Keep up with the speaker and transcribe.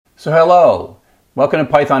So hello, welcome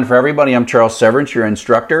to Python for Everybody. I'm Charles Severance, your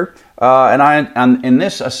instructor. In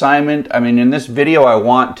this assignment, in this video, I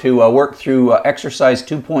want to work through exercise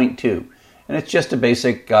 2.2. And it's just a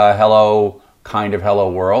basic hello, kind of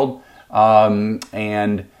hello world.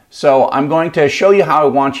 And so I'm going to show you how I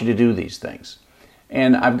want you to do these things.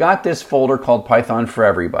 And I've got this folder called Python for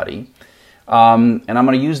Everybody. And I'm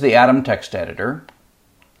going to use the Atom text editor.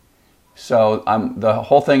 So the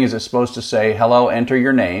whole thing is it's supposed to say, hello, enter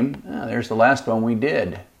your name. There's the last one we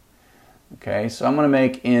did. Okay, so I'm going to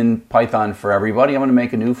make in Python for Everybody, I'm going to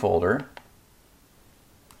make a new folder.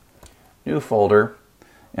 And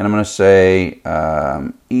I'm going to say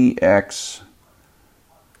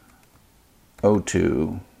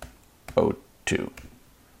EX0202.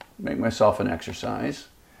 Make myself an exercise.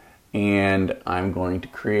 And I'm going to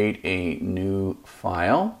create a new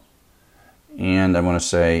file. And I'm going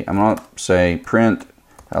to say print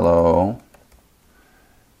hello,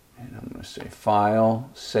 and I'm going to say file,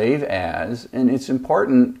 save as, and it's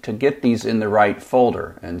important to get these in the right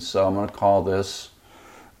folder. And so I'm going to call this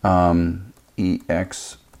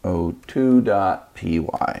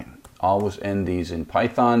ex02.py. Always end these in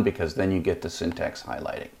Python because then you get the syntax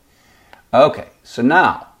highlighting. Okay, so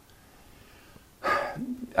now,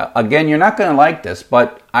 again, you're not going to like this,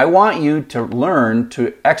 but I want you to learn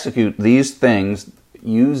to execute these things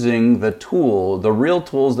using the real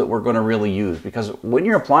tools that we're going to really use. Because when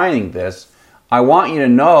you're applying this, I want you to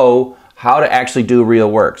know how to actually do real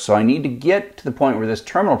work. So I need to get to the point where this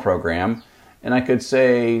terminal program, and I could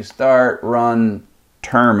say start run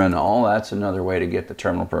terminal. That's another way to get the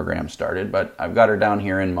terminal program started, but I've got her down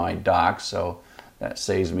here in my docs, so that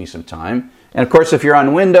saves me some time. And of course, if you're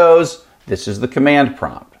on Windows, this is the command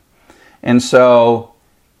prompt. And so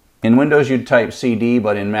in Windows you'd type CD,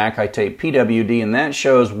 but in Mac I type PWD, and that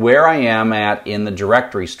shows where I am at in the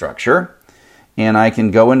directory structure. And I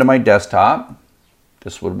can go into my desktop.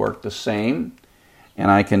 This would work the same.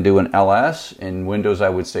 And I can do an ls. In Windows I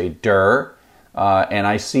would say dir. And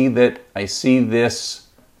I see this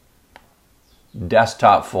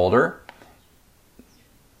desktop folder.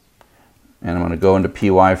 And I'm going to go into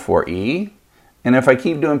py4e. And if I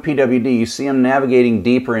keep doing PWD, you see I'm navigating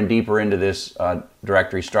deeper and deeper into this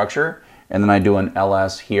directory structure. And then I do an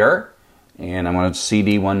ls here. And I'm going to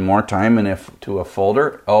cd one more time and to a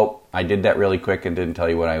folder. Oh, I did that really quick and didn't tell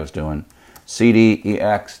you what I was doing. cd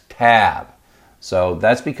ex tab. So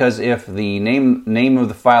that's because if the name of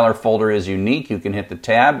the file or folder is unique, you can hit the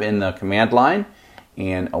tab in the command line.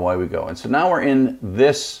 And away we go. And so now we're in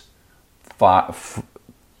this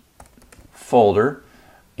folder.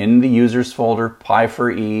 In the users folder,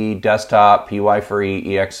 py4e, desktop, py4e,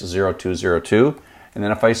 ex0202. And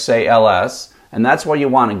then if I say ls, and that's what you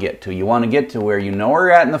want to get to. You want to get to where you know where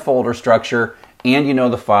you're at in the folder structure and you know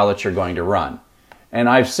the file that you're going to run. And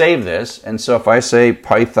I've saved this, and so if I say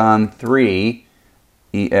python3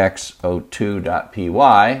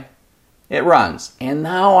 ex02.py, it runs. And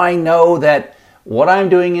now I know that what I'm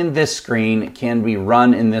doing in this screen can be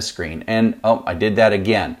run in this screen. And oh, I did that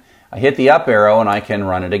again. I hit the up arrow and I can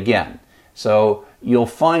run it again. So you'll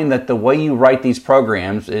find that the way you write these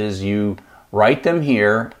programs is you write them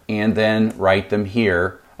here and then write them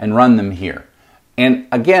here and run them here. And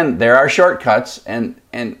again, there are shortcuts and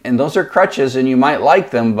those are crutches and you might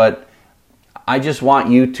like them, but I just want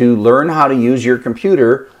you to learn how to use your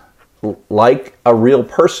computer like a real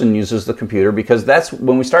person uses the computer, because that's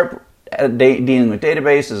when we start dealing with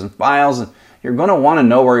databases and files, and you're going to want to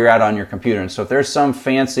know where you're at on your computer. And so if there's some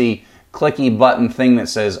fancy clicky button thing that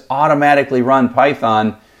says automatically run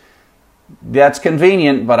Python, that's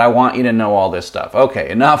convenient, but I want you to know all this stuff.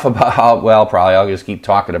 Okay, enough about, well, probably I'll just keep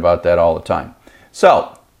talking about that all the time.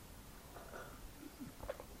 So,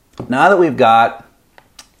 now that we've got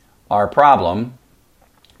our problem,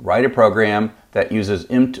 write a program that uses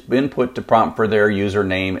input to prompt for their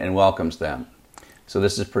username and welcomes them. So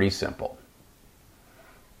this is pretty simple.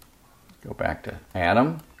 Go back to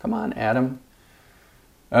Atom. Come on, Atom.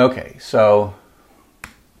 Okay, so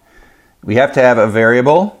we have to have a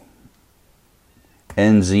variable,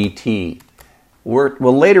 nzt.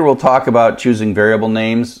 Later we'll talk about choosing variable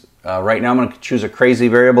names. Right now I'm going to choose a crazy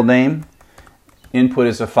variable name. Input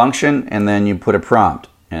is a function, and then you put a prompt.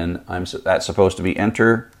 And that's supposed to be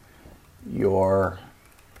enter your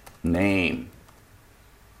name,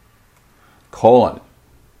 colon.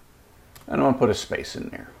 And I'm going to put a space in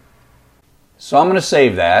there. So I'm going to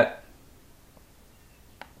save that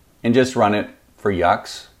and just run it for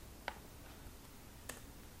yucks.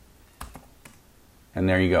 And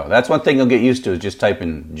there you go. That's one thing you'll get used to, is just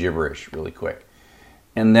typing gibberish really quick.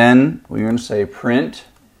 And then we're going to say print,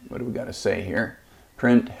 what do we got to say here?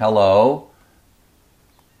 Print hello,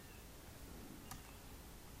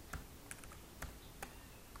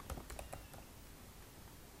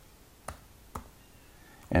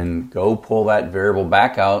 and go pull that variable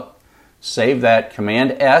back out. Save that.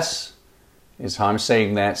 Command S is how I'm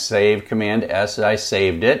saying that. Save. Command S. I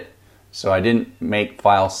saved it. So I didn't make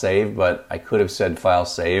file save, but I could have said file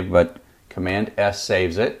save, but Command S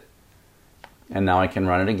saves it. And now I can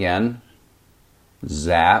run it again.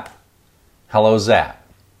 Zap. Hello, Zap.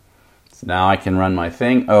 So now I can run my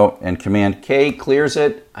thing. Oh, and Command K clears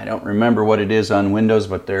it. I don't remember what it is on Windows,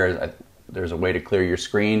 but there's a way to clear your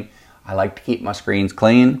screen. I like to keep my screens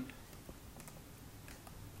clean.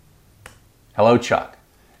 Hello, Chuck.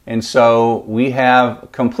 And so we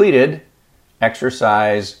have completed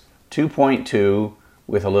exercise 2.2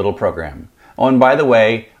 with a little program. Oh, and by the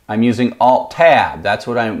way, I'm using Alt-Tab. That's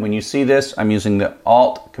what when you see this, I'm using the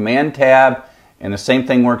Alt Command Tab, and the same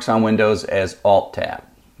thing works on Windows as Alt-Tab.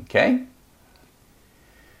 Okay?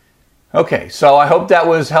 Okay, so I hope that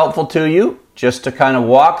was helpful to you, just to kind of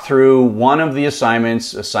walk through one of the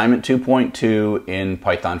assignments, assignment 2.2 in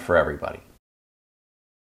Python for Everybody.